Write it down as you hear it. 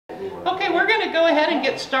Okay, we're going to go ahead and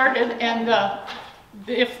get started, and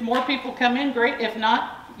if more people come in, great. If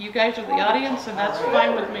not, you guys are the audience, and that's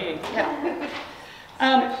fine with me.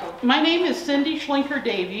 Yeah. My name is Cindy Schlinker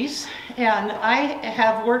Davies, and I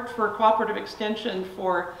have worked for Cooperative Extension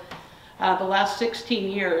for the last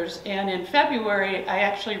 16 years, and in February I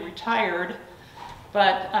actually retired,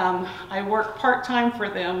 but I work part-time for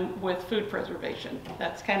them with food preservation.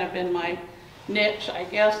 That's kind of been my niche, I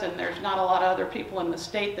guess, and there's not a lot of other people in the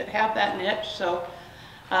state that have that niche, so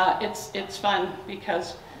it's fun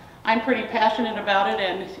because I'm pretty passionate about it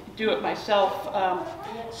and do it myself,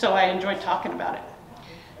 so I enjoy talking about it.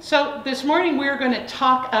 So this morning we're going to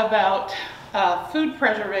talk about food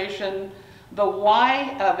preservation, the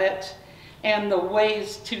why of it, and the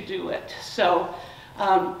ways to do it. So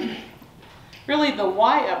really the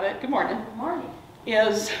why of it, good morning,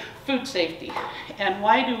 is food safety. And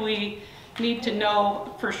why do we need to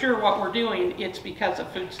know for sure what we're doing? It's because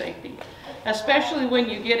of food safety. Especially when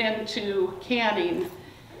you get into canning,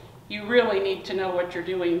 you really need to know what you're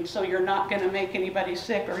doing so you're not going to make anybody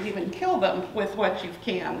sick or even kill them with what you've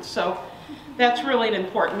canned. So that's really an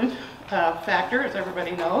important factor, as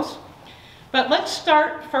everybody knows. But let's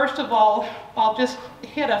start, first of all, I'll just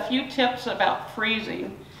hit a few tips about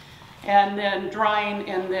freezing, and then drying,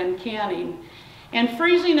 and then canning. And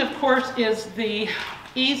freezing, of course, is the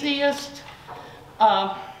easiest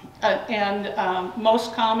and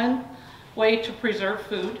most common way to preserve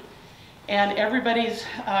food. And everybody's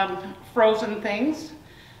frozen things,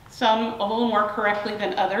 some a little more correctly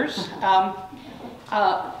than others.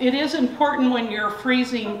 It is important when you're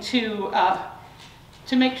freezing to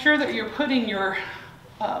make sure that you're putting your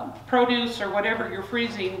produce or whatever you're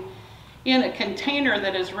freezing in a container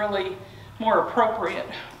that is really more appropriate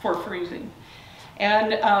for freezing.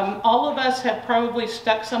 And all of us have probably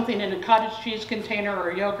stuck something in a cottage cheese container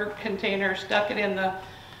or a yogurt container, stuck it in the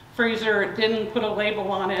freezer, didn't put a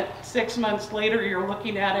label on it. 6 months later you're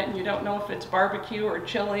looking at it and you don't know if it's barbecue or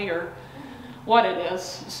chili or what it is.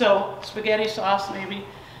 So spaghetti sauce maybe.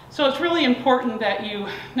 So it's really important that you,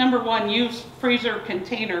 number one, use freezer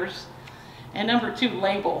containers, and number two,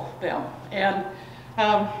 label them. And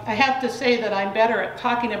I have to say that I'm better at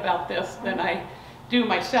talking about this than I do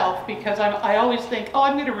myself, because I always think, oh,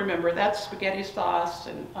 I'm going to remember that's spaghetti sauce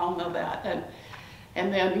and I'll know that.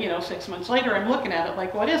 And then, you know, 6 months later I'm looking at it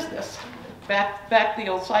like, what is this? Back the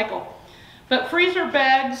old cycle. But freezer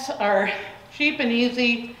bags are cheap and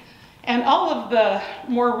easy, and all of the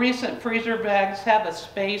more recent freezer bags have a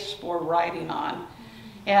space for writing on.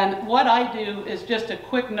 And what I do is just a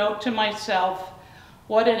quick note to myself,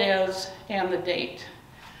 what it is and the date.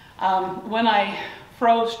 When I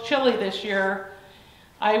froze chili this year,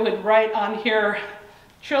 I would write on here,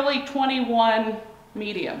 chili 21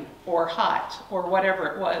 medium or hot or whatever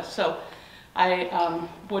it was. So I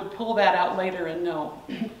would pull that out later and know.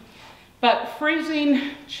 But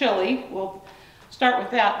freezing chili, we'll start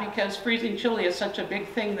with that because freezing chili is such a big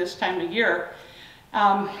thing this time of year.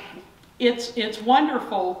 It's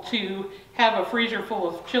wonderful to have a freezer full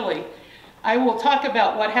of chili. I will talk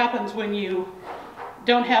about what happens when you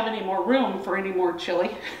don't have any more room for any more chili,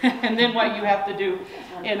 and then what you have to do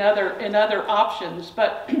in other options.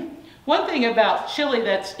 But one thing about chili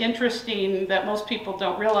that's interesting that most people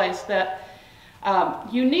don't realize, that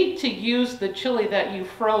you need to use the chili that you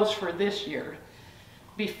froze for this year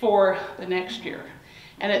before the next year.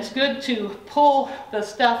 And it's good to pull the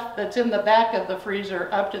stuff that's in the back of the freezer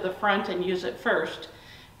up to the front and use it first,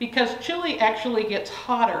 because chili actually gets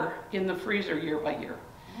hotter in the freezer year by year.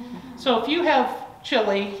 So if you have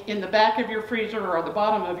chili in the back of your freezer or the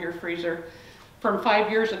bottom of your freezer from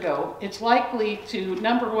 5 years ago, it's likely to,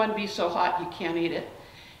 number one, be so hot you can't eat it,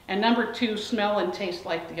 and number two, smell and taste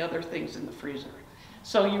like the other things in the freezer.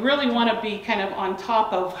 So you really want to be kind of on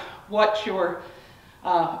top of what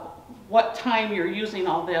time you're using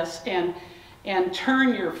all this, and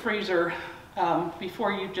turn your freezer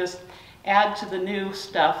before you just add to the new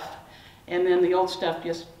stuff, and then the old stuff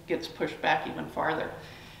just gets pushed back even farther.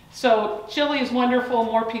 So chili is wonderful.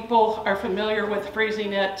 More people are familiar with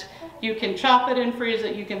freezing it. You can chop it and freeze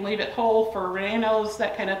it. You can leave it whole for rellenos,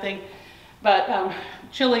 that kind of thing. But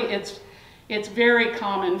chili, it's very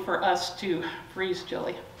common for us to freeze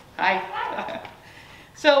chili. Hi.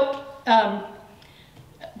 So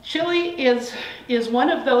chili is one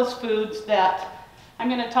of those foods that I'm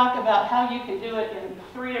going to talk about how you can do it in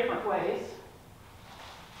 3 different ways.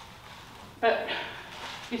 But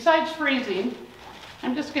besides freezing,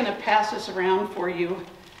 I'm just going to pass this around for you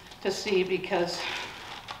to see, because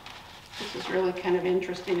this is really kind of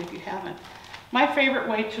interesting if you haven't. My favorite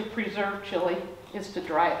way to preserve chili is to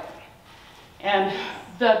dry it. And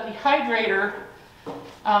the dehydrator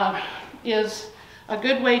is a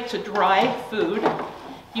good way to dry food.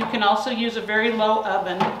 You can also use a very low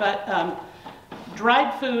oven, but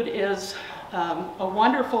dried food is a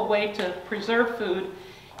wonderful way to preserve food,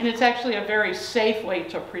 and it's actually a very safe way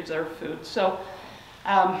to preserve food. So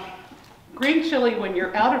green chili, when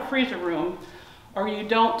you're out of freezer room or you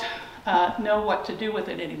don't know what to do with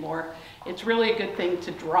it anymore, it's really a good thing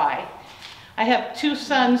to dry. I have 2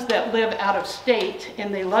 sons that live out of state,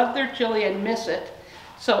 and they love their chili and miss it.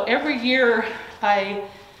 So every year I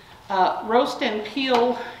roast and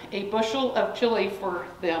peel a bushel of chili for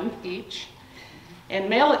them each and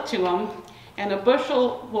mail it to them, and a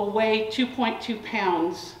bushel will weigh 2.2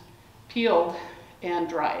 pounds peeled and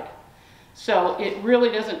dried. So it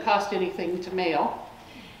really doesn't cost anything to mail.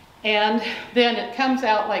 And then it comes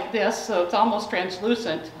out like this, so it's almost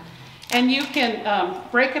translucent. And you can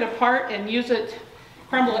break it apart and use it,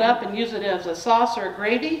 crumble it up and use it as a sauce or a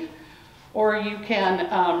gravy, or you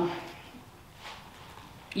can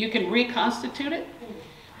reconstitute it,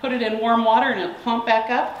 put it in warm water and it'll plump back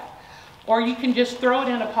up, or you can just throw it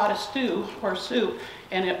in a pot of stew or soup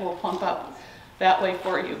and it will plump up that way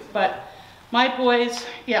for you. But my boys,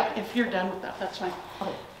 yeah, if you're done with that, that's fine.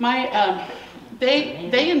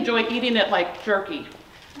 They enjoy eating it like jerky.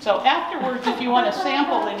 So afterwards, if you want to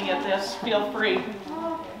sample any of this, feel free.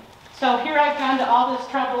 So here I've gone to all this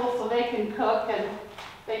trouble so they can cook, and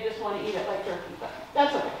they just want to eat it like jerky, but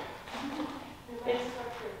that's okay.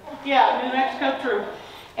 Yeah, New Mexico true.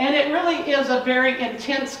 And it really is a very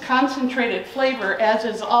intense, concentrated flavor, as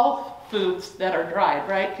is all foods that are dried,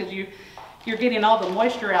 right? Because you're getting all the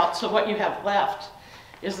moisture out, so what you have left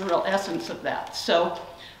is the real essence of that. So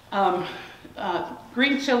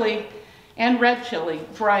green chili and red chili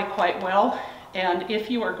dry quite well, and if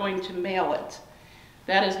you are going to mail it,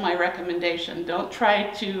 that is my recommendation. Don't try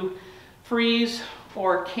to freeze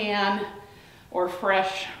or can or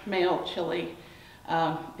fresh mail chili.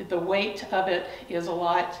 The weight of it is a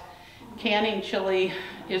lot. Canning chili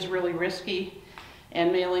is really risky,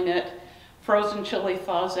 and mailing it. Frozen chili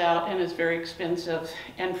thaws out and is very expensive,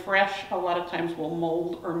 and fresh a lot of times will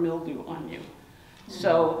mold or mildew on you.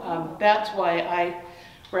 So that's why I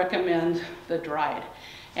recommend the dried.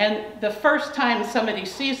 And the first time somebody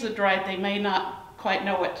sees the dried, they may not quite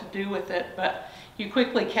know what to do with it, but you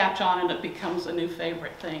quickly catch on and it becomes a new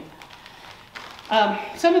favorite thing.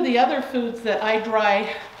 Some of the other foods that I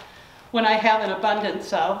dry when I have an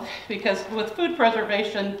abundance of, because with food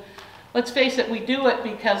preservation, let's face it, we do it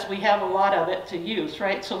because we have a lot of it to use,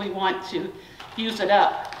 right? So we want to use it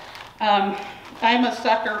up. I'm a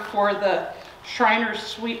sucker for the Shriner's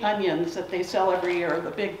sweet onions that they sell every year,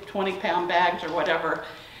 the big 20-pound bags or whatever.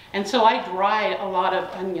 And so I dry a lot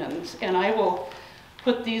of onions, and I will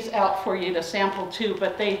put these out for you to sample too,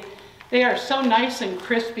 but they are so nice and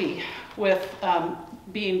crispy with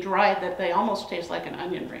being dried that they almost taste like an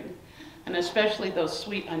onion ring, and especially those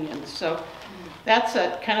sweet onions. So that's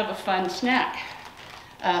a kind of a fun snack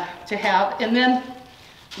to have. And then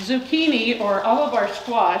zucchini or olive oil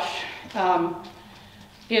squash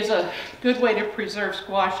is a good way to preserve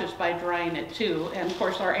squashes by drying it too. And of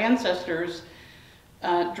course our ancestors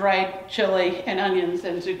dried chili and onions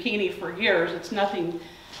and zucchini for years. It's nothing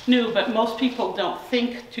new, but most people don't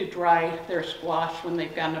think to dry their squash when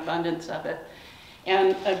they've got an abundance of it.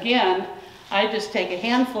 And again, I just take a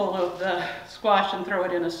handful of the squash and throw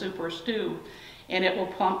it in a soup or stew, and it will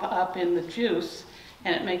plump up in the juice,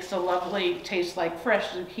 and it makes a lovely, taste like fresh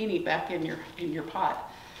zucchini back in your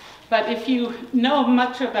pot. But if you know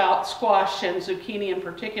much about squash and zucchini in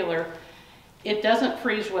particular, it doesn't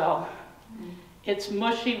freeze well. It's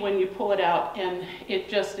mushy when you pull it out, and it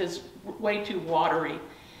just is way too watery.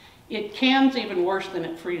 It cans even worse than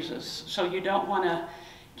it freezes, so you don't want to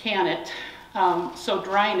can it. So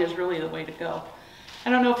drying is really the way to go. I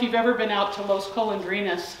don't know if you've ever been out to Los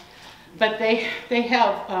Colondrinas, but they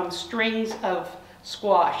have strings of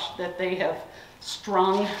squash that they have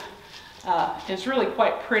strung. It's really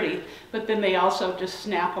quite pretty, but then they also just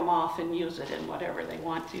snap them off and use it in whatever they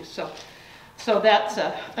want to. So that's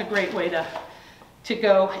a great way to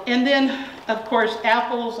go. And then, of course,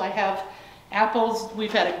 apples. I have apples.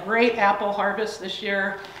 We've had a great apple harvest this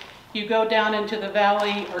year. You go down into the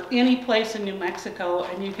valley or any place in New Mexico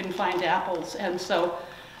and you can find apples. And so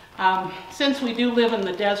since we do live in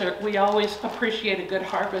the desert, we always appreciate a good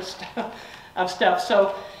harvest of stuff.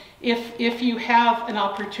 So if you have an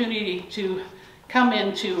opportunity to come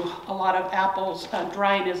into a lot of apples,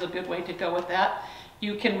 drying is a good way to go with that.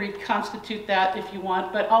 You can reconstitute that if you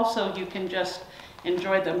want, but also you can just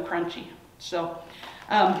enjoy them crunchy. So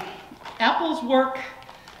apples work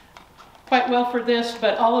quite well for this,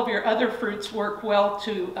 but all of your other fruits work well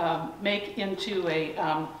to make into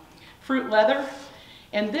a fruit leather.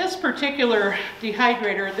 And this particular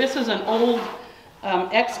dehydrator, this is an old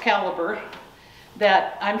Excalibur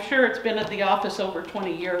that I'm sure it's been at the office over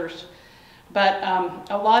 20 years. But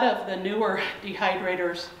a lot of the newer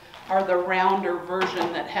dehydrators are the rounder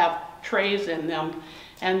version that have trays in them.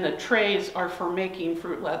 And the trays are for making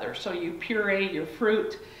fruit leather. So you puree your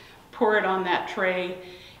fruit, pour it on that tray,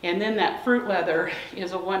 and then that fruit leather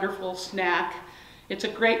is a wonderful snack. It's a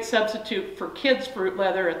great substitute for kids' fruit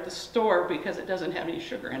leather at the store because it doesn't have any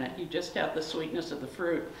sugar in it. You just have the sweetness of the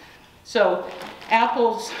fruit. So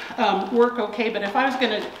apples work okay, but if I was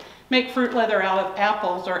going to make fruit leather out of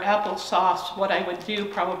apples or apple sauce, what I would do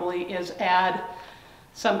probably is add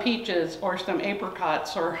some peaches or some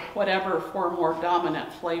apricots or whatever for a more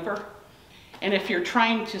dominant flavor. And if you're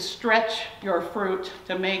trying to stretch your fruit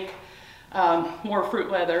to make more fruit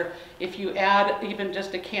leather, if you add even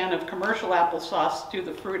just a can of commercial applesauce to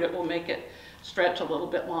the fruit, it will make it stretch a little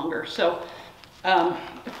bit longer. So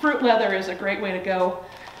fruit leather is a great way to go.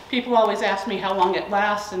 People always ask me how long it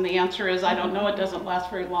lasts, and the answer is I don't know. It doesn't last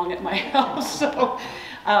very long at my house. So,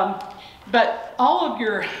 but all of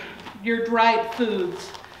your dried foods,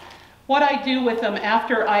 what I do with them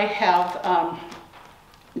after I have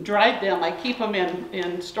dried them, I keep them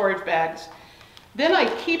in storage bags. Then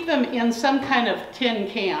I keep them in some kind of tin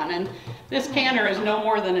can, and this canner is no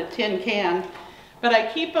more than a tin can, but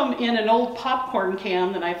I keep them in an old popcorn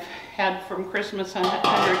can that I've had from Christmas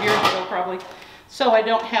 100 years ago probably, so I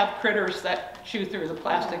don't have critters that chew through the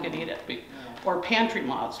plastic and eat it, or pantry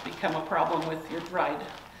moths become a problem with your dried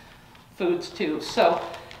foods too. So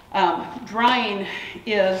drying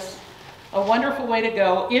is a wonderful way to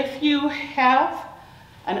go. If you have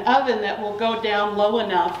an oven that will go down low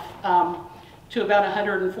enough to about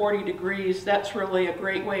 140 degrees, that's really a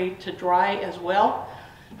great way to dry as well.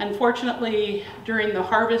 Unfortunately, during the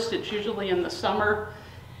harvest, it's usually in the summer,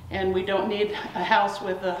 and we don't need a house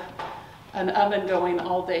with an oven going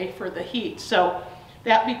all day for the heat. So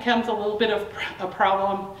that becomes a little bit of a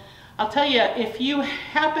problem. I'll tell you, if you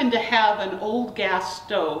happen to have an old gas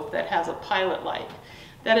stove that has a pilot light,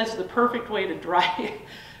 that is the perfect way to dry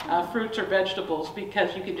fruits or vegetables,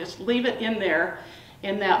 because you can just leave it in there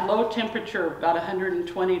in that low temperature of about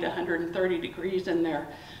 120 to 130 degrees in there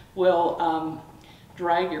will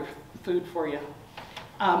dry your food for you.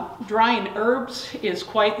 Drying herbs is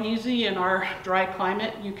quite easy in our dry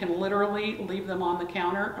climate. You can literally leave them on the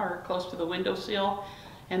counter or close to the windowsill,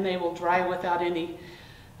 and they will dry without any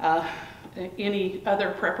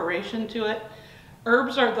other preparation to it.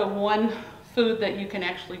 Herbs are the one food that you can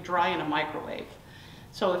actually dry in a microwave.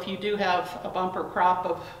 So if you do have a bumper crop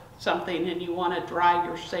of something and you want to dry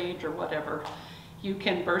your sage or whatever, you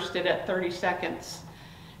can burst it at 30 seconds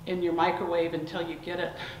in your microwave until you get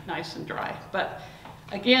it nice and dry. But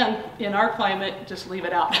again, in our climate, just leave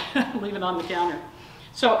it out, leave it on the counter.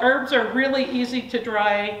 So herbs are really easy to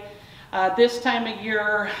dry. This time of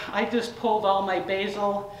year, I just pulled all my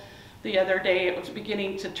basil the other day. It was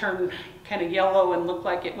beginning to turn kind of yellow and look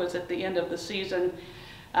like it was at the end of the season.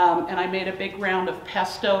 And I made a big round of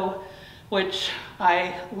pesto, which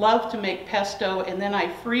I love to make pesto, and then I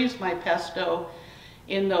freeze my pesto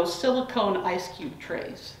in those silicone ice cube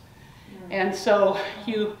trays. And so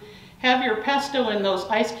you have your pesto in those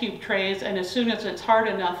ice cube trays, and as soon as it's hard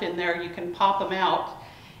enough in there, you can pop them out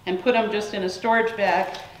and put them just in a storage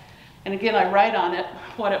bag. And again, I write on it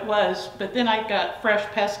what it was, but then I got fresh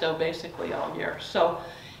pesto basically all year. So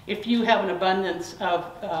if you have an abundance of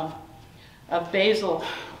basil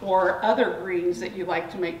or other greens that you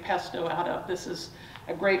like to make pesto out of, this is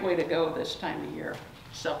a great way to go this time of year.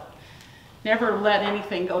 So never let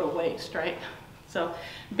anything go to waste, right? So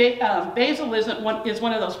basil is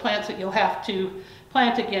one of those plants that you'll have to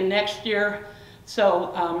plant again next year.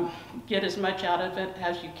 So get as much out of it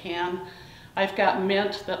as you can. I've got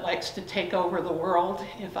mint that likes to take over the world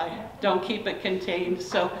if I don't keep it contained.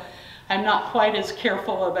 So I'm not quite as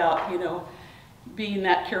careful about, being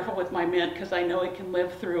that careful with my mint, because I know it can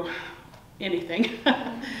live through anything.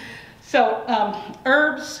 So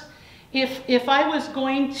herbs, if I was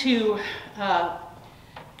going to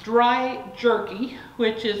dry jerky,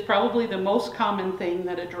 which is probably the most common thing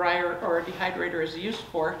that a dryer or a dehydrator is used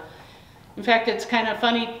for. In fact, it's kind of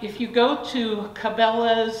funny, if you go to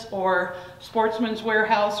Cabela's or Sportsman's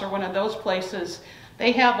Warehouse or one of those places,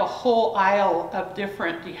 they have a whole aisle of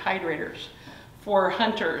different dehydrators for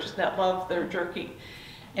hunters that love their jerky.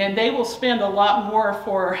 And they will spend a lot more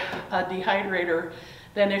for a dehydrator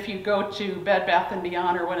than if you go to Bed Bath &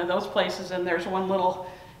 Beyond or one of those places and there's one little,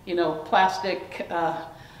 plastic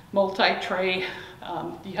multi-tray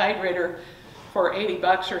dehydrator for 80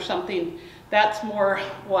 bucks or something. That's more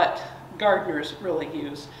what gardeners really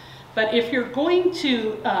use. But if you're going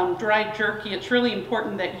to dry jerky, it's really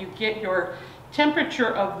important that you get your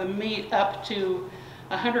temperature of the meat up to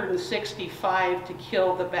 165 to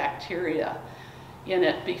kill the bacteria in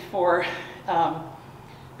it before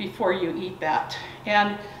you eat that.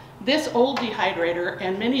 And this old dehydrator,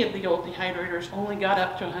 and many of the old dehydrators, only got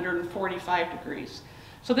up to 145 degrees.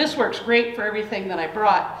 So this works great for everything that I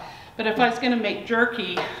brought. But if I was going to make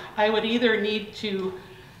jerky, I would either need to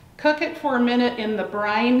cook it for a minute in the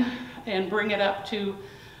brine and bring it up to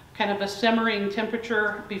kind of a simmering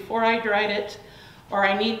temperature before I dried it, or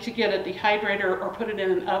I need to get a dehydrator or put it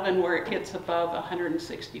in an oven where it gets above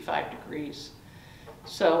 165 degrees.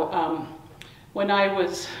 So when I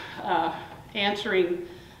was answering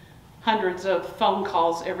hundreds of phone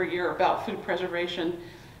calls every year about food preservation,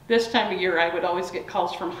 this time of year I would always get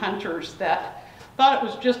calls from hunters that thought it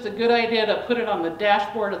was just a good idea to put it on the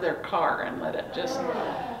dashboard of their car and let it just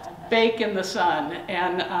bake in the sun.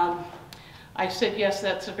 And I said, yes,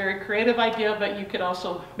 that's a very creative idea, but you could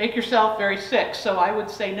also make yourself very sick, so I would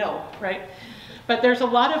say no, right? But there's a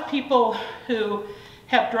lot of people who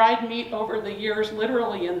have dried meat over the years,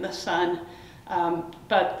 literally in the sun,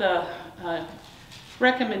 but the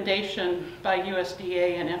recommendation by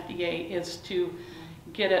USDA and FDA is to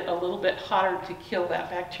get it a little bit hotter to kill that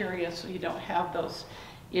bacteria so you don't have those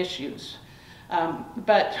issues.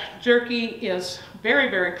 But jerky is very,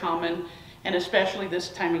 very common, and especially this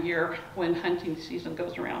time of year when hunting season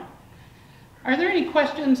goes around. Are there any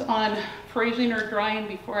questions on freezing or drying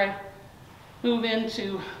before I move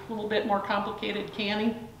into a little bit more complicated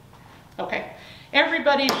canning? Okay.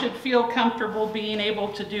 Everybody should feel comfortable being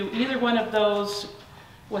able to do either one of those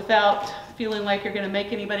without feeling like you're going to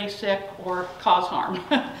make anybody sick or cause harm.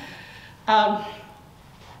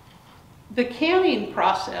 The canning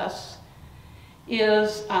process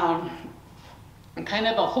is kind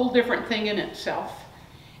of a whole different thing in itself.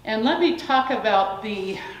 And let me talk about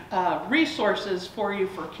the resources for you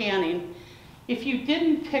for canning. If you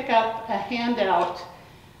didn't pick up a handout,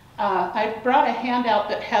 I brought a handout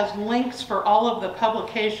that has links for all of the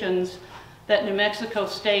publications that New Mexico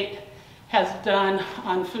State has done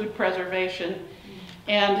on food preservation.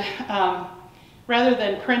 And rather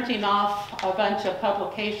than printing off a bunch of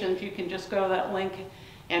publications, you can just go to that link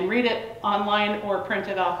and read it online or print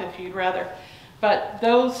it off if you'd rather. But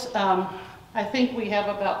those, I think we have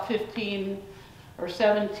about 15 or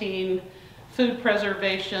 17 food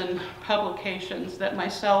preservation publications that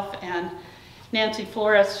myself and Nancy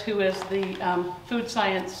Flores, who is the food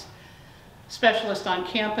science specialist on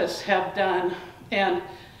campus, have done. And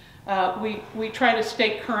we try to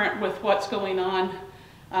stay current with what's going on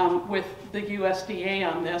with the USDA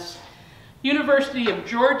on this. University of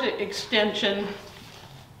Georgia Extension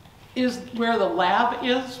is where the lab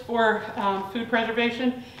is for food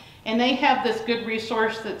preservation, and they have this good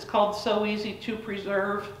resource that's called So Easy to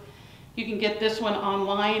Preserve. You can get this one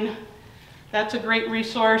online. That's a great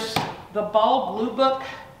resource. The Ball Blue Book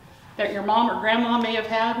that your mom or grandma may have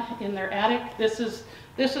had in their attic, this is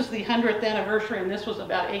the 100th anniversary, and this was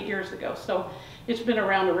about 8 years ago, so it's been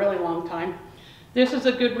around a really long time. This is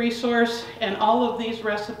a good resource, and all of these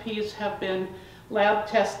recipes have been lab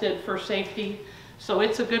tested for safety, so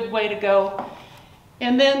it's a good way to go.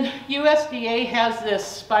 And then USDA has this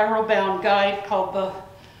spiral bound guide called the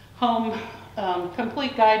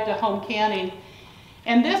Complete Guide to Home Canning,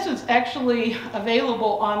 and this is actually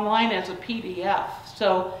available online as a PDF.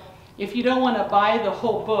 So if you don't want to buy the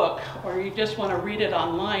whole book, or you just want to read it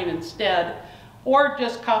online instead, or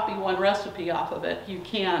just copy one recipe off of it, you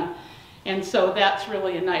can. And so that's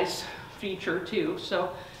really a nice feature too.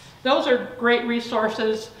 So those are great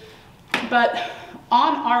resources. But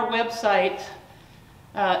on our website,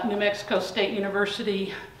 New Mexico State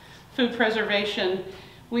University Food Preservation,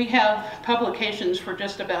 we have publications for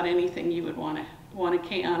just about anything you would want to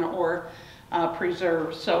can or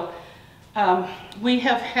preserve. So we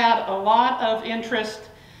have had a lot of interest,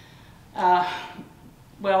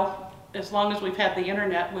 well, as long as we've had the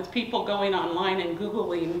internet, with people going online and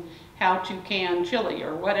Googling how to can chili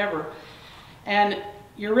or whatever. And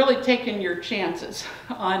you're really taking your chances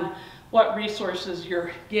on what resources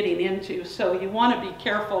you're getting into. So you want to be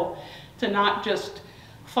careful to not just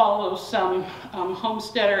follow some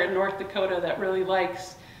homesteader in North Dakota that really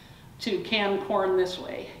likes to can corn this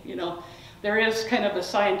way. You know, there is kind of a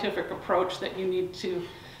scientific approach that you need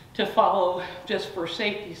to follow just for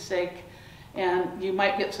safety's sake. And you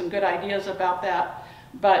might get some good ideas about that,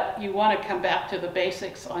 but you want to come back to the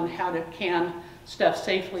basics on how to can stuff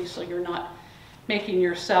safely so you're not making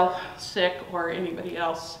yourself sick or anybody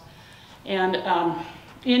else. And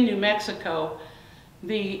in New Mexico,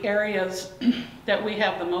 the areas that we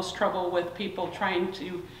have the most trouble with people trying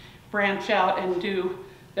to branch out and do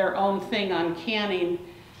their own thing on canning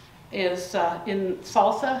is in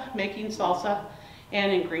salsa, making salsa,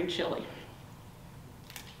 and in green chili.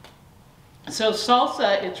 So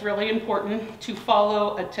salsa, it's really important to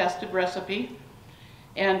follow a tested recipe.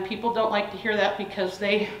 And people don't like to hear that because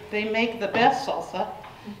they make the best salsa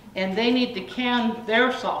and they need to can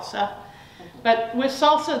their salsa. But with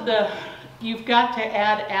salsa, you've got to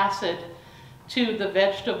add acid to the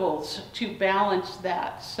vegetables to balance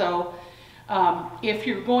that. So if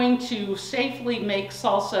you're going to safely make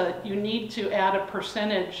salsa, you need to add a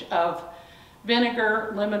percentage of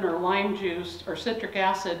vinegar, lemon or lime juice, or citric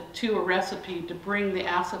acid to a recipe to bring the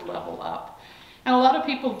acid level up. And a lot of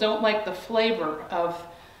people don't like the flavor of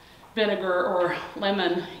vinegar or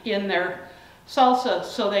lemon in their salsa,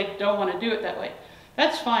 so they don't want to do it that way.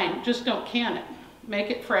 That's fine, just don't can it.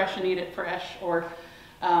 Make it fresh and eat it fresh, or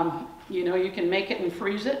you know, you can make it and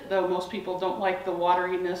freeze it, though most people don't like the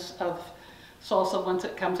wateriness of salsa once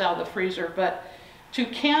it comes out of the freezer. But to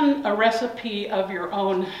can a recipe of your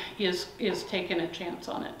own is taking a chance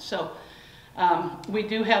on it. So we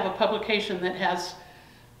do have a publication that has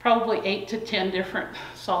probably 8 to 10 different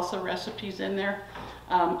salsa recipes in there.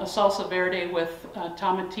 A salsa verde with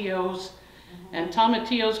tomatillos, and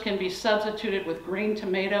tomatillos can be substituted with green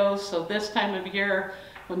tomatoes. So this time of year,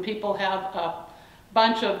 when people have a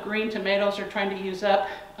bunch of green tomatoes they're trying to use up,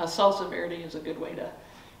 a salsa verde is a good way to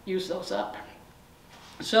use those up.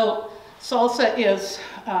 So salsa is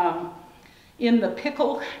in the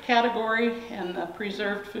pickle category and the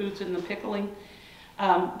preserved foods in the pickling.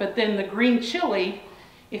 But then the green chili,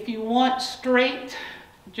 if you want straight,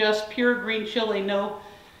 just pure green chili,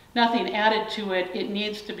 nothing added to it, it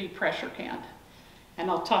needs to be pressure canned. And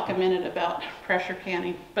I'll talk a minute about pressure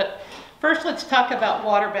canning. But first let's talk about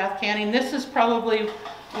water bath canning. This is probably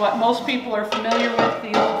what most people are familiar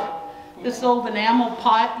with, this old enamel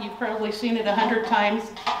pot. You've probably seen it 100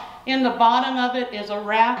 times. In the bottom of it is a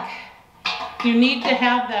rack. You need to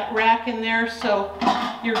have that rack in there so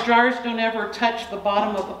your jars don't ever touch the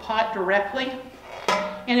bottom of the pot directly.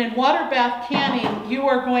 And in water bath canning, you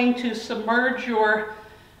are going to submerge your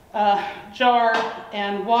jar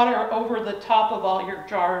and water over the top of all your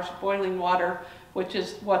jars, boiling water, which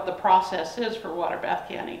is what the process is for water bath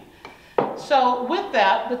canning. So with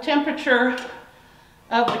that, the temperature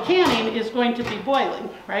of the canning is going to be boiling,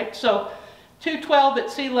 right? So 212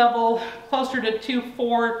 at sea level, closer to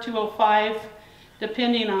 204, 205,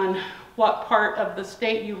 depending on what part of the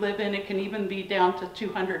state you live in. It can even be down to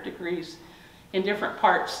 200 degrees in different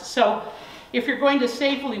parts. So if you're going to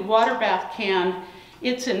safely water bath can,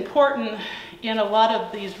 it's important in a lot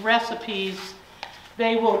of these recipes,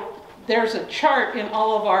 there's a chart in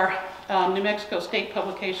all of our New Mexico state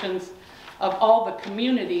publications of all the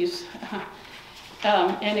communities.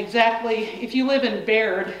 And exactly, if you live in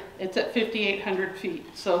Baird, it's at 5,800 feet.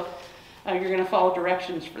 So you're going to follow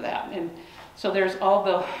directions for that. And so there's all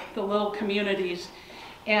the little communities.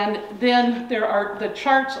 And then there are, the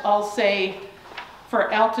charts all say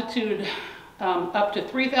for altitude up to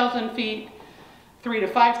 3,000 feet, 3,000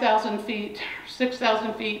 to 5,000 feet,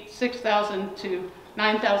 6,000 feet, 6,000 to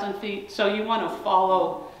 9,000 feet. So you want to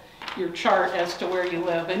follow your chart as to where you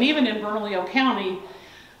live. And even in Bernalillo County,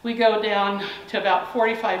 we go down to about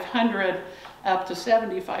 4,500 up to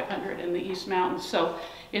 7,500 in the East Mountains. So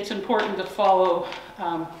it's important to follow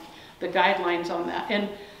the guidelines on that. And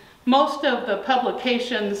most of the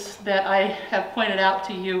publications that I have pointed out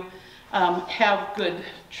to you have good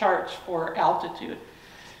charts for altitude.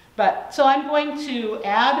 But so I'm going to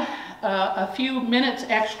add a few minutes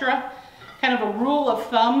extra, kind of a rule of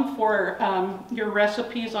thumb for your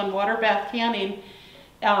recipes on water bath canning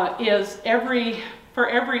is for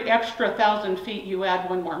every extra 1,000 feet, you add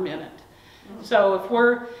 1 more minute. So if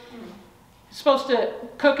we're supposed to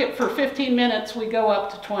cook it for 15 minutes, we go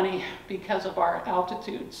up to 20 because of our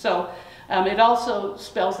altitude. So it also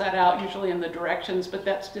spells that out usually in the directions, but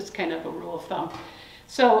that's just kind of a rule of thumb.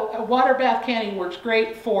 So water bath canning works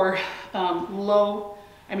great for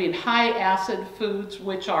high acid foods,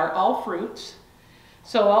 which are all fruits.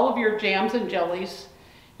 So all of your jams and jellies,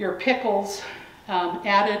 your pickles,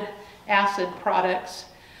 added acid products,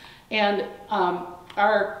 and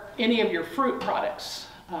any of your fruit products.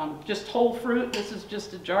 Just whole fruit. This is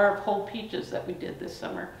just a jar of whole peaches that we did this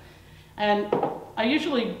summer. And I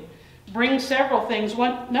usually bring several things.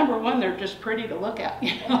 Number one, they're just pretty to look at.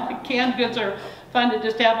 You know, canned goods are fun to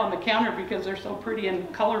just have on the counter because they're so pretty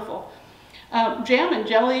and colorful. Jam and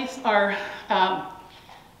jellies are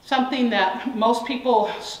something that most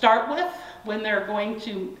people start with when they're going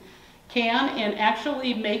to can, and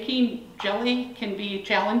actually making jelly can be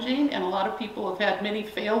challenging, and a lot of people have had many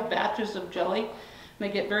failed batches of jelly. They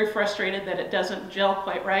get very frustrated that it doesn't gel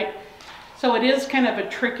quite right. So it is kind of a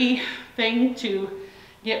tricky thing to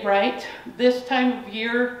get right. This time of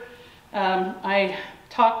year, I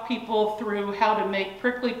talk people through how to make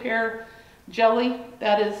prickly pear jelly.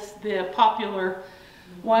 That is the popular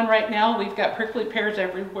one right now. We've got prickly pears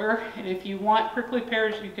everywhere, and if you want prickly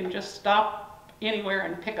pears, you can just stop anywhere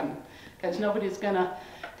and pick them, because nobody's gonna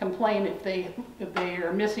complain if they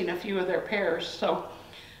are missing a few of their pears. So,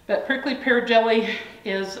 but prickly pear jelly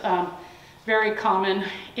is very common,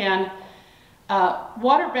 and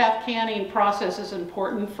water bath canning process is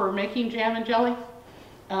important for making jam and jelly.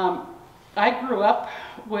 I grew up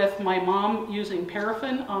with my mom using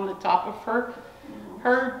paraffin on the top of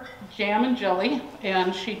her jam and jelly,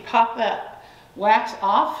 and she'd pop that wax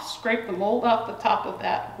off, scrape the mold off the top of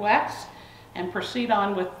that wax, and proceed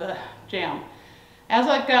on with the jam. As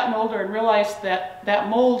I've gotten older and realized that that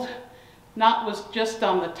mold was just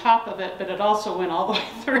on the top of it, but it also went all the way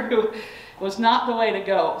through, was not the way to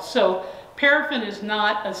go. So paraffin is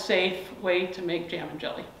not a safe way to make jam and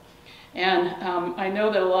jelly. And I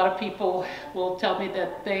know that a lot of people will tell me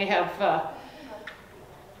that they have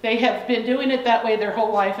been doing it that way their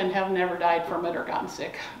whole life and have never died from it or gotten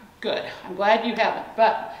sick. Good, I'm glad you haven't,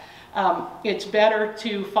 but it's better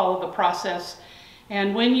to follow the process.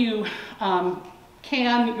 And when you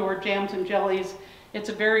can your jams and jellies, it's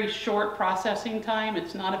a very short processing time.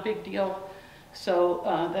 It's not a big deal. So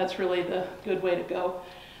that's really the good way to go.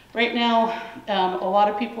 Right now, a lot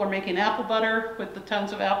of people are making apple butter with the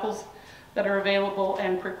tons of apples that are available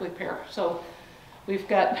and prickly pear. So we've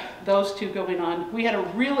got those two going on. We had a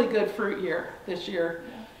really good fruit year this year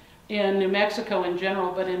in New Mexico in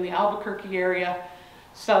general, but in the Albuquerque area.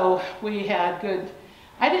 So we had good,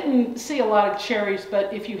 I didn't see a lot of cherries,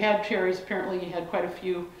 but if you had cherries, apparently you had quite a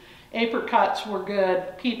few. Apricots were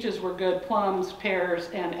good, peaches were good, plums, pears,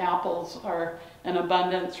 and apples are in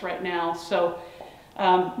abundance right now. So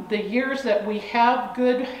the years that we have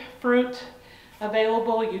good fruit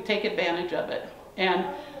available, you take advantage of it. And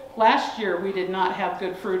last year we did not have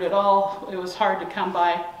good fruit at all. It was hard to come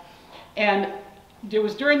by. And it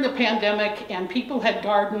was during the pandemic, and people had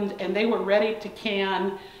gardened and they were ready to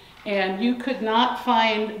can, and you could not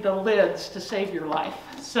find the lids to save your life.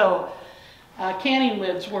 So canning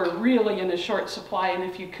lids were really in a short supply, and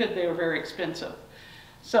if you could, they were very expensive.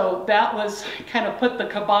 So that was kind of put the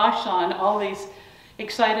kibosh on all these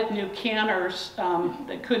excited new canners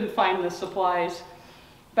that couldn't find the supplies.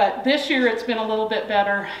 But this year it's been a little bit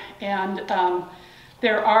better, and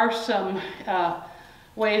there are some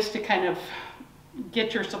ways to kind of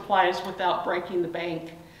get your supplies without breaking the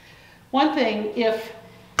bank. One thing, if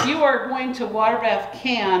you are going to water bath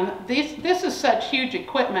can, this is such huge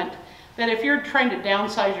equipment that if you're trying to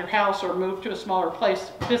downsize your house or move to a smaller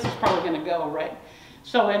place, this is probably going to go, right?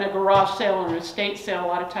 So in a garage sale or an estate sale, a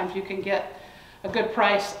lot of times you can get a good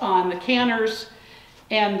price on the canners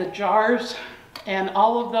and the jars, and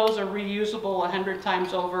all of those are reusable 100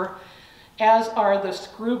 times over, as are the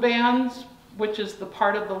screw bands, which is the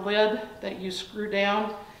part of the lid that you screw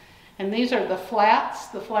down. And these are the flats,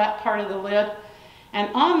 the flat part of the lid. And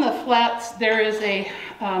on the flats there is a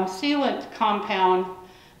sealant compound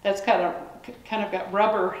that's kind of got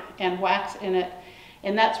rubber and wax in it,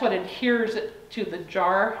 and that's what adheres it to the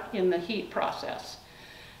jar in the heat process.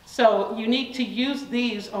 So you need to use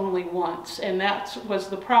these only once, and that was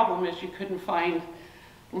the problem, is you couldn't find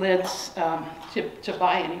lids to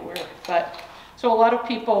buy anywhere. But so a lot of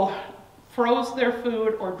people froze their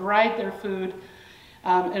food or dried their food,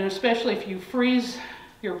 and especially if you freeze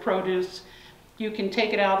your produce, you can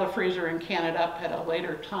take it out of the freezer and can it up at a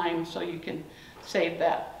later time, so you can save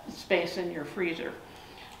that space in your freezer.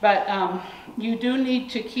 But you do need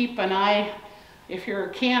to keep an eye, if you're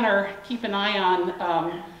a canner, keep an eye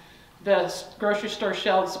on the grocery store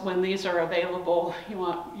shelves when these are available. You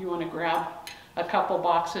want to grab a couple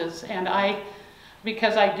boxes. And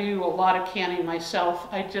because I do a lot of canning myself,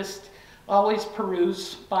 I just always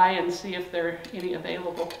peruse by and see if there are any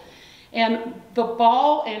available. And the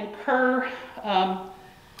Ball and Kerr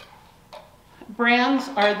brands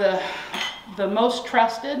are the most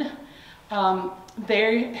trusted.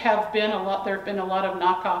 There have been a lot of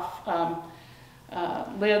knockoff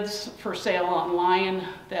lids for sale online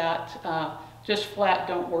that just flat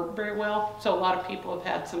don't work very well. So a lot of people have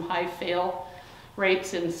had some high fail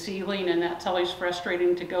rates in sealing, and that's always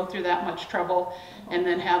frustrating to go through that much trouble and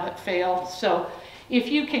then have it fail. So if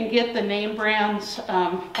you can get the name brands,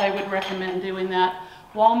 I would recommend doing that.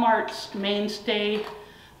 Walmart's Mainstay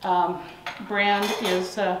brand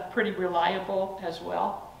is pretty reliable as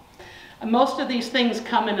well. Most of these things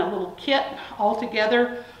come in a little kit all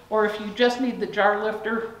together, or if you just need the jar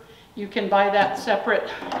lifter, you can buy that separate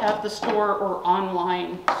at the store or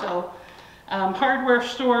online. So hardware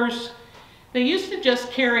stores, they used to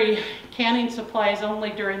just carry canning supplies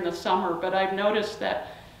only during the summer, but I've noticed that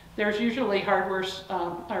there's usually hardware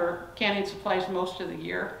or canning supplies most of the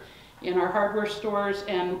year in our hardware stores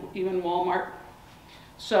and even Walmart.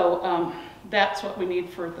 So that's what we need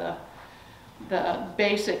for the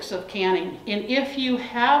basics of canning. And if you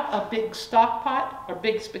have a big stock pot or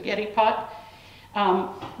big spaghetti pot,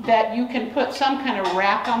 that you can put some kind of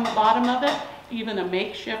rack on the bottom of it, even a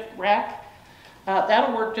makeshift rack,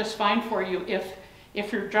 that'll work just fine for you.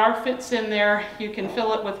 If your jar fits in there, you can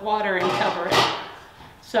fill it with water and cover it.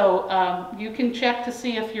 So you can check to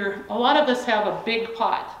see if a lot of us have a big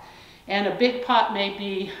pot, and a big pot may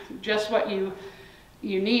be just what you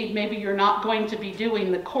need. Maybe you're not going to be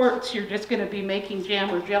doing the quarts, you're just going to be making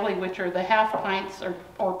jam or jelly, which are the half pints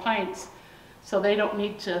or pints. So they don't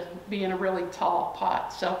need to be in a really tall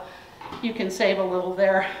pot. So you can save a little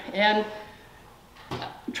there and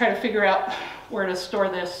try to figure out where to store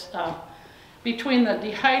this. Between the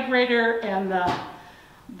dehydrator and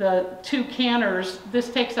the two canners, this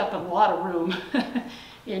takes up a lot of room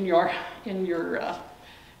in your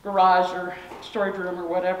garage or storage room or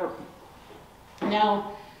whatever.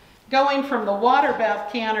 Now, going from the water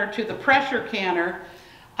bath canner to the pressure canner,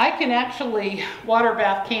 I can actually water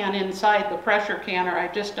bath can inside the pressure canner. I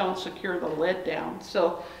just don't secure the lid down.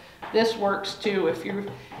 So this works too.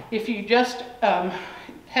 If you just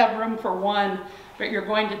have room for one, but you're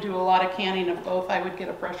going to do a lot of canning of both, I would get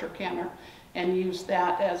a pressure canner and use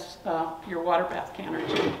that as your water bath canner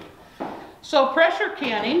too. So pressure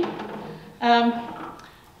canning,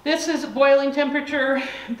 this is boiling temperature.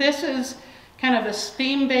 This is kind of a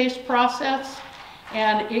steam-based process,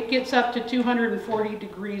 and it gets up to 240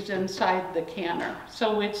 degrees inside the canner.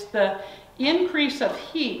 So it's the increase of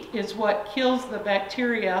heat is what kills the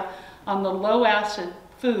bacteria on the low acid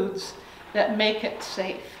foods that make it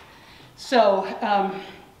safe. So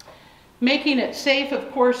making it safe,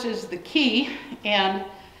 of course, is the key, and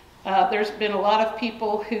there's been a lot of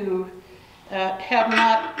people who have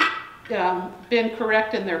not been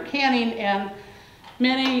correct in their canning, and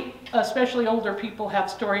many, especially older people, have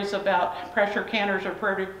stories about pressure canners or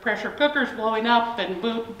pressure cookers blowing up and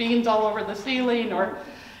beans all over the ceiling, or,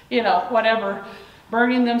 you know, whatever,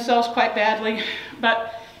 burning themselves quite badly.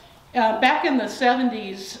 But back in the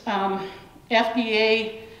 70s,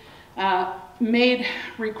 FDA made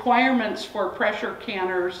requirements for pressure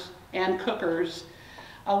canners and cookers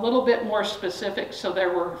a little bit more specific, so there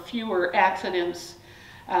were fewer accidents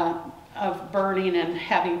of burning and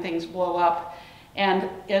having things blow up. And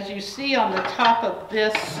as you see on the top of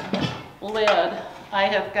this lid, I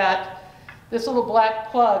have got this little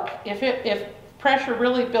black plug. If pressure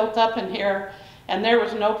really built up in here and there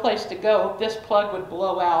was no place to go, this plug would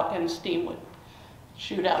blow out and steam would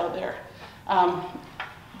shoot out of there.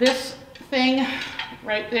 This thing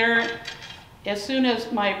right there, as soon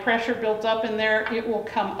as my pressure builds up in there, it will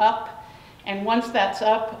come up. And once that's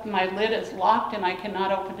up, my lid is locked and I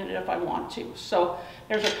cannot open it if I want to. So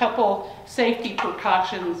there's a couple safety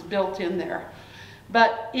precautions built in there.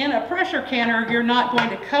 But in a pressure canner, you're not going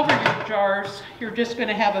to cover your jars. You're just going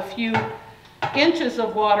to have a few inches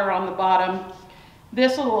of water on the bottom.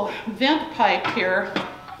 This little vent pipe here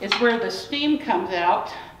is where the steam comes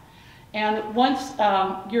out. And once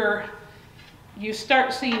you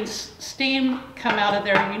start seeing steam come out of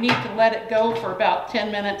there, you need to let it go for about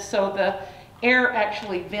 10 minutes so the air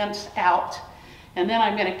actually vents out. And then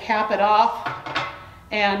I'm going to cap it off.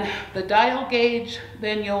 And the dial gauge,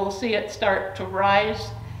 then you'll see it start to rise.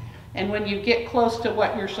 And when you get close to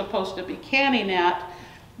what you're supposed to be canning at,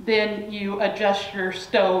 then you adjust your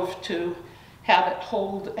stove to have it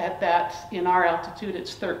hold at that. In our altitude,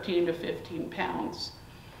 it's 13 to 15 pounds.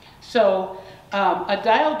 So a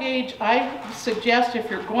dial gauge, I suggest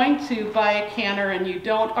if you're going to buy a canner and you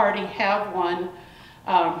don't already have one,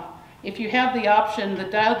 if you have the option, the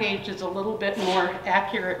dial gauge is a little bit more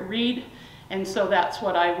accurate read, and so that's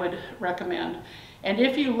what I would recommend. And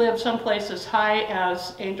if you live someplace as high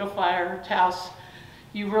as Angel Fire, Taos,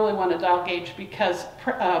 you really want a dial gauge, because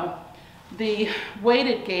the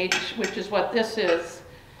weighted gauge, which is what this is,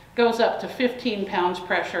 goes up to 15 pounds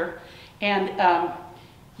pressure, and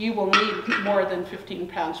you will need more than 15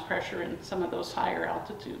 pounds pressure in some of those higher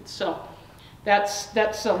altitudes. So that's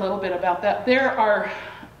a little bit about that. There are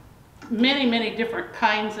many, many different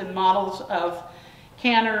kinds and models of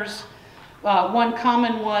canners. One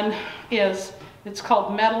common one is, it's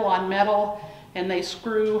called metal on metal, and they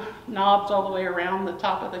screw knobs all the way around the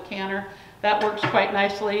top of the canner. That works quite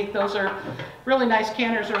nicely. Those are really nice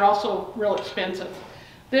canners. They're also real expensive.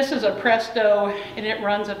 This is a Presto, and it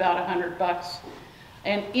runs about $100.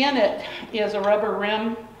 And in it is a rubber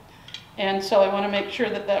rim. And so I want to make sure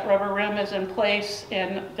that that rubber rim is in place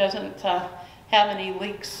and doesn't have any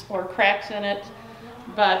leaks or cracks in it.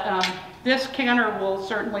 But this canner will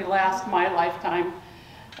certainly last my lifetime,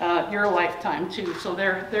 your lifetime too. So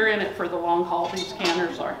they're in it for the long haul, these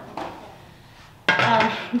canners are.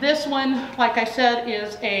 This one, like I said,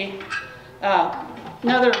 is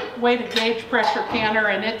another way to gauge pressure canner,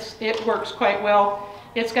 and it works quite well.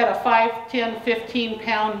 It's got a 5, 10, 15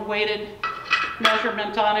 pound weighted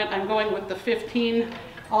measurement on it. I'm going with the 15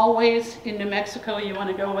 always. In New Mexico, you want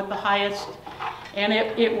to go with the highest, and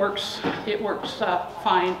it works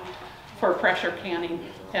fine for pressure canning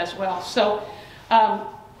as well. So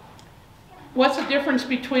what's the difference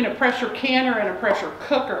between a pressure canner and a pressure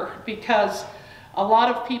cooker? Because a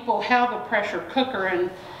lot of people have a pressure cooker,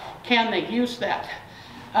 and can they use that?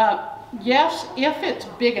 Yes, if it's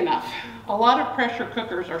big enough. A lot of pressure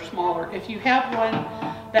cookers are smaller. If you have one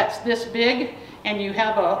that's this big and you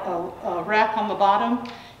have a rack on the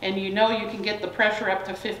bottom and you know you can get the pressure up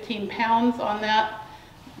to 15 pounds on that,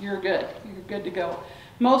 you're good. You're good to go.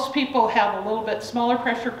 Most people have a little bit smaller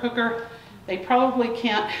pressure cooker. They probably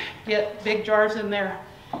can't get big jars in there,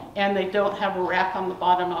 and they don't have a rack on the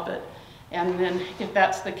bottom of it. And then if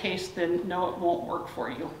that's the case, then no, it won't work for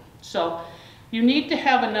you. So you need to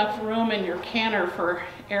have enough room in your canner for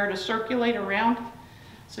air to circulate around.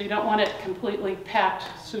 So you don't want it completely packed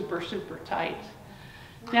super, super tight.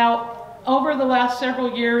 Now, over the last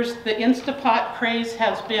several years, the Instapot craze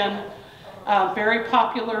has been very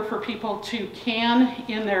popular for people to can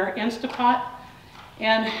in their Instapot.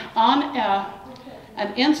 And on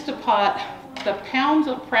an Instapot, the pounds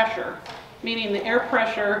of pressure, meaning the air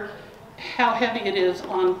pressure, how heavy it is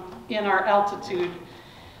in our altitude,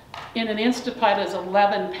 in an Instapot is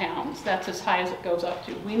 11 pounds. That's as high as it goes up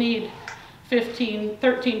to. We need 13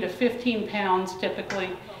 to 15 pounds typically,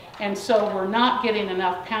 and so we're not getting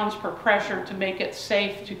enough pounds per pressure to make it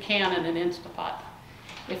safe to can in an Instapot.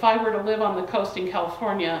 If I were to live on the coast in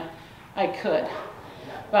California, I could.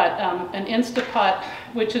 But an Instapot,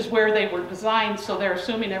 which is where they were designed, so they're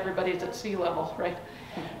assuming everybody's at sea level, right?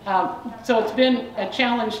 So it's been a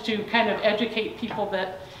challenge to kind of educate people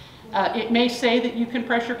that it may say that you can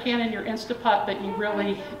pressure can in your Instapot, but you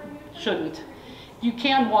really shouldn't. You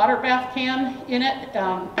can water bath can in it,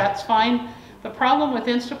 that's fine. The problem with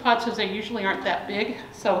Instapots is they usually aren't that big.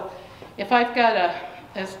 So if I've got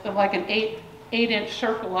like an 8-inch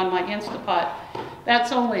circle on my Instapot,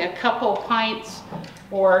 that's only a couple pints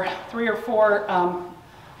or 3 or 4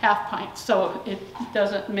 half pints. So it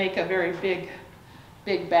doesn't make a very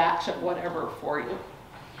big batch of whatever for you.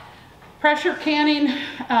 Pressure canning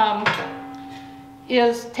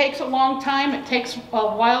takes a long time. It takes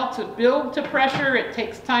a while to build to pressure. It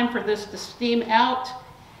takes time for this to steam out.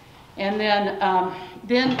 And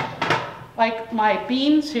then like my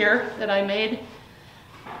beans here that I made,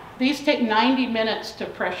 these take 90 minutes to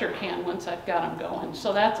pressure can once I've got them going.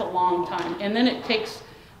 So that's a long time. And then it takes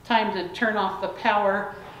time to turn off the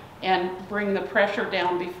power and bring the pressure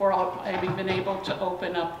down before I've even able to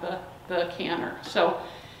open up the canner. So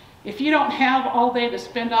if you don't have all day to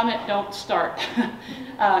spend on it, don't start,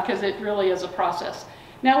 because it really is a process.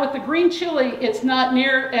 Now with the green chili, it's not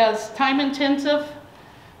near as time intensive.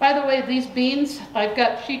 By the way, these beans, I've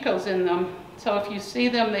got Chicos in them. So if you see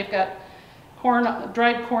them, they've got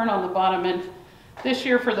dried corn on the bottom. And this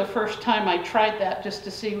year, for the first time, I tried that just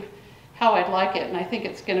to see how I'd like it. And I think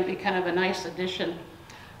it's going to be kind of a nice addition.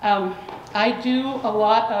 I do a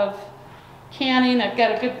lot of canning. I've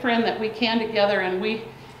got a good friend that we can together, and we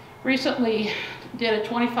recently did a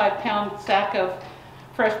 25-pound sack of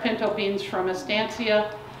fresh pinto beans from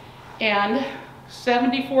Estancia, and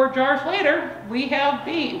 74 jars later, we have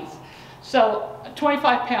beans. So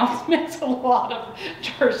 25 pounds makes a lot of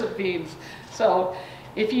jars of beans. So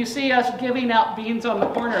if you see us giving out beans on the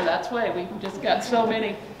corner, that's why we've just got so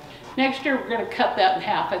many. Next year, we're going to cut that in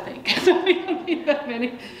half, I think. So we don't need that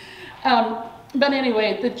many. But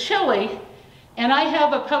anyway, the chili, and I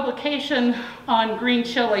have a publication on green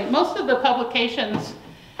chili. Most of the publications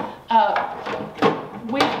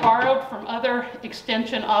we've borrowed from other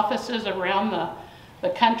extension offices around the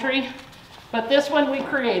country. But this one we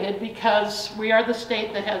created because we are the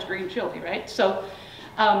state that has green chili, right? So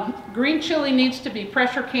green chili needs to be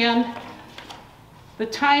pressure canned. The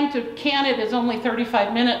time to can it is only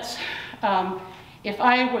 35 minutes. If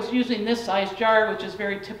I was using this size jar, which is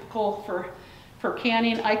very typical for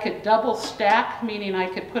canning, I could double stack, meaning I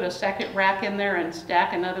could put a second rack in there and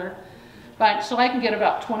stack another But so I can get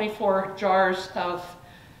about 24 jars of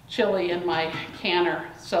chili in my canner,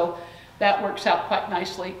 so that works out quite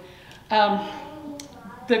nicely.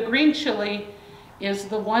 The green chili is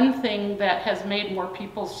the one thing that has made more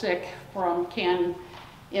people sick from can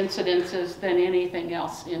incidences than anything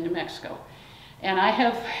else in New Mexico. And I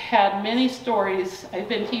have had many stories. I've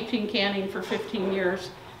been teaching canning for 15 years,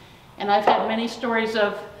 and I've had many stories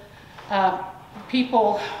of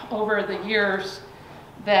people over the years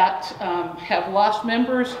that have lost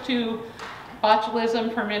members to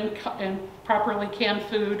botulism from improperly canned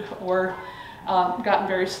food, or gotten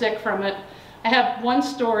very sick from it. I have one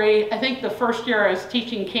story. I think the first year I was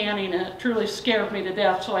teaching canning, and it truly scared me to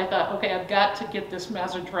death, so I thought, okay, I've got to get this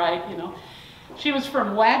message right, you know. She was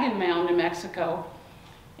from Wagon Mound, New Mexico,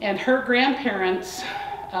 and her grandparents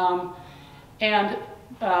and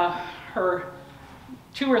her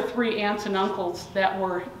 2 or 3 aunts and uncles that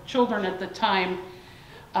were children at the time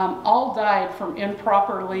all died from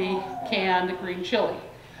improperly canned green chili.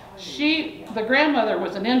 The grandmother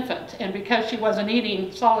was an infant, and because she wasn't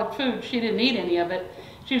eating solid food, she didn't eat any of it.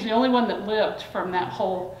 She was the only one that lived from that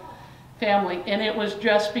whole family, and it was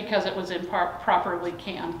just because it was improperly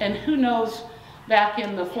canned. And who knows, back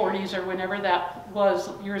in the 40s or whenever that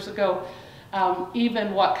was, years ago,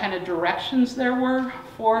 even what kind of directions there were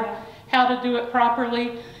for how to do it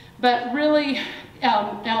properly. But really,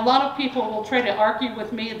 and a lot of people will try to argue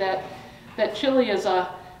with me that chili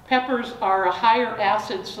peppers are a higher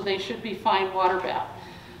acid, so they should be fine water bath.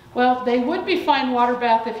 Well, they would be fine water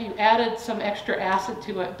bath if you added some extra acid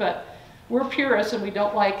to it, but we're purists and we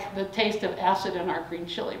don't like the taste of acid in our green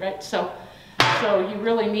chili, right? So you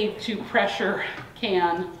really need to pressure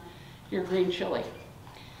can your green chili.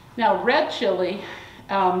 Now, red chili,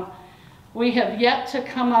 we have yet to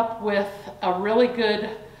come up with a really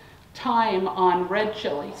good time on red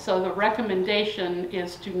chili, so the recommendation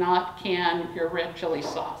is to not can your red chili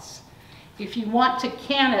sauce. If you want to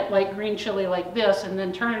can it like green chili like this and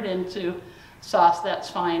then turn it into sauce, that's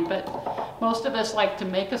fine, but most of us like to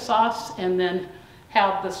make a sauce and then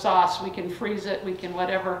have the sauce. We can freeze it, we can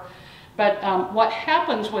whatever. But what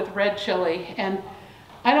happens with red chili, and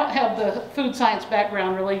I don't have the food science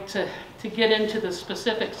background really to get into the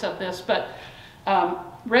specifics of this, but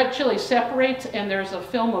red chili separates and there's a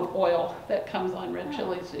film of oil that comes on red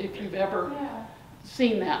chilies, if you've ever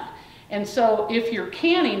seen that. And so if you're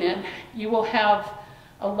canning it, you will have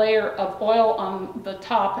a layer of oil on the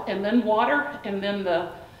top and then water and then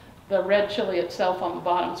the red chili itself on the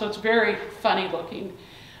bottom. So it's very funny looking.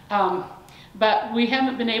 But we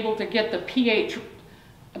haven't been able to get the pH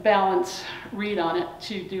balance read on it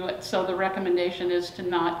to do it. So the recommendation is to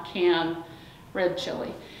not can red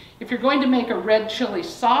chili. If you're going to make a red chili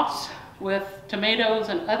sauce with tomatoes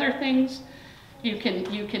and other things, you can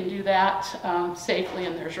do that safely,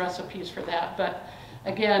 and there's recipes for that. But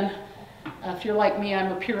again, if you're like me,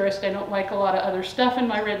 I'm a purist. I don't like a lot of other stuff in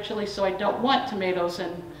my red chili, so I don't want tomatoes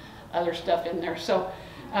and other stuff in there. So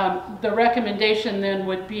the recommendation then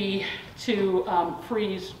would be to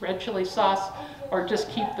freeze red chili sauce, or just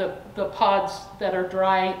keep the pods that are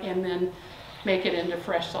dry and then make it into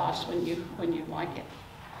fresh sauce when you like it.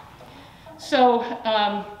 So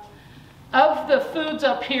of the foods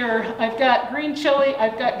up here, I've got green chili,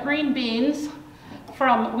 I've got green beans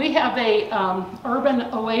we have a urban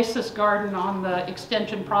oasis garden on the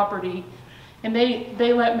extension property, and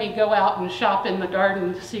they let me go out and shop in the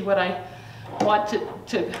garden to see what I want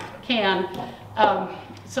to can.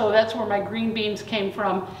 So that's where my green beans came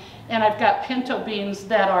from. And I've got pinto beans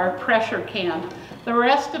that are pressure canned. The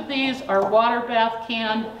rest of these are water bath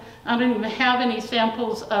canned. I don't even have any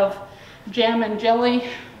samples of jam and jelly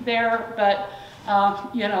there, but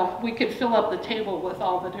you know, we could fill up the table with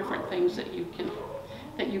all the different things that you can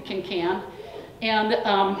can. And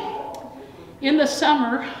in the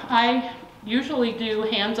summer, I usually do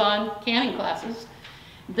hands-on canning classes.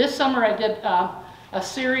 This summer I did a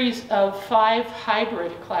series of 5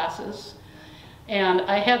 hybrid classes, and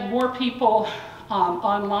I had more people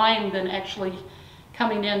online than actually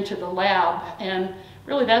coming into the lab. And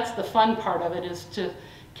really that's the fun part of it, is to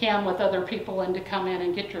can with other people and to come in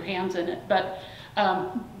and get your hands in it. But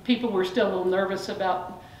people were still a little nervous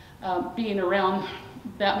about being around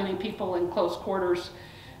that many people in close quarters,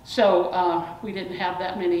 so we didn't have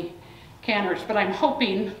that many canners. But I'm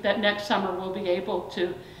hoping that next summer we'll be able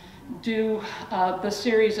to do the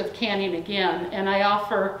series of canning again. And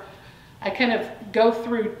I kind of go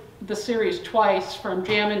through the series twice, from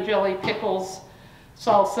jam and jelly, pickles,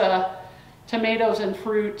 salsa, tomatoes and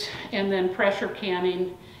fruit, and then pressure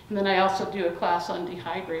canning. And then I also do a class on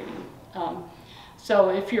dehydrating. So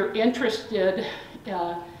if you're interested,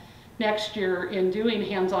 next year in doing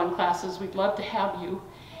hands-on classes, we'd love to have you.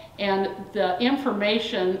 And the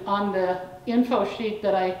information on the info sheet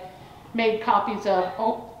that I made copies of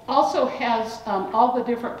also has all the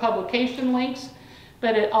different publication links,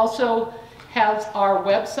 but it also has our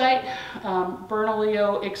website,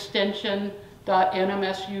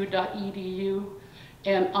 bernalilloextension.nmsu.edu,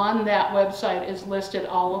 and on that website is listed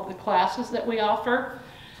all of the classes that we offer.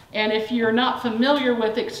 And if you're not familiar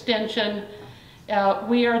with Extension,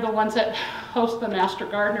 we are the ones that host the Master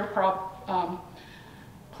Gardener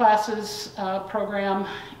classes program,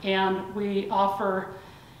 and we offer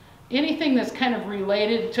anything that's kind of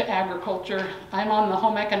related to agriculture. I'm on the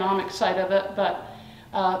home economics side of it, but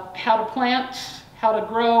how to plant, how to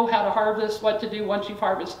grow, how to harvest, what to do once you've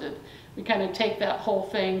harvested. We kind of take that whole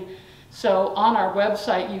thing. So on our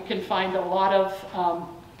website you can find a lot of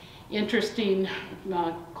interesting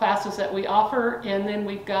classes that we offer, and then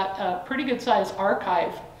we've got a pretty good size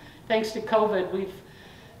archive. Thanks to COVID, we've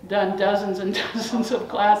done dozens and dozens of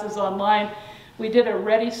classes online. We did a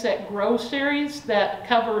Ready, Set, Grow series that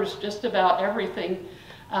covers just about everything.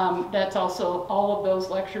 That's also, all of those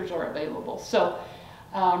lectures are available. So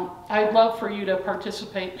I'd love for you to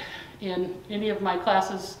participate in any of my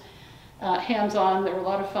classes hands-on. They're a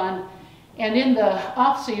lot of fun. And in the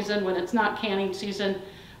off season, when it's not canning season,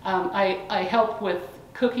 I help with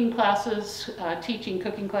cooking classes, teaching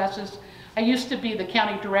cooking classes. I used to be the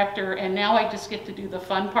county director, and now I just get to do the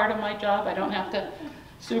fun part of my job. I don't have to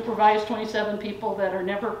supervise 27 people that are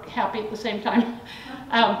never happy at the same time.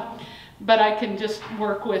 But I can just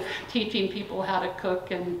work with teaching people how to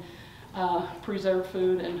cook and preserve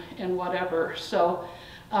food and whatever. So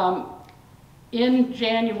in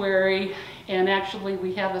January, and actually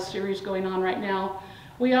we have a series going on right now,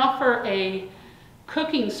 we offer a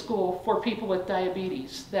cooking school for people with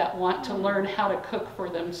diabetes that want to learn how to cook for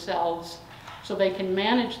themselves so they can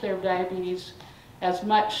manage their diabetes as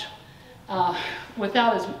much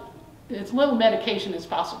without as little medication as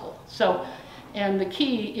possible. So, and the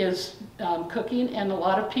key is cooking, and a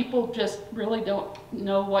lot of people just really don't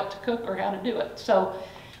know what to cook or how to do it. So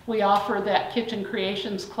we offer that kitchen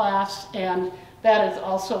creations class, and that is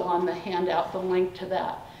also on the handout, the link to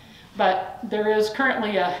that. But there is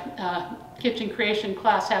currently a kitchen creation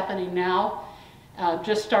class happening now.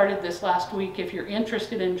 Just started this last week. If you're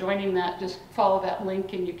interested in joining that, just follow that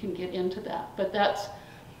link and you can get into that. But that's,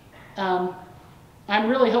 I'm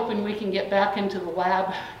really hoping we can get back into the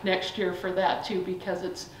lab next year for that too, because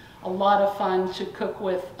it's a lot of fun to cook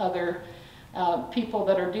with other people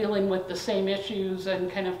that are dealing with the same issues and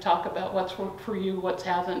kind of talk about what's worked for you, what's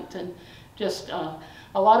hasn't, and just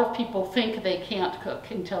a lot of people think they can't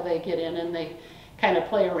cook until they get in and they kind of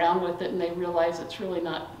play around with it and they realize it's really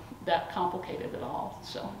not that complicated at all.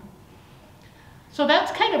 So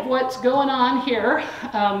that's kind of what's going on here.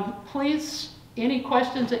 Please, any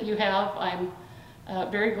questions that you have, I'm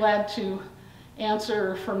very glad to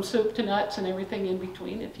answer, from soup to nuts and everything in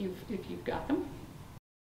between if you've got them.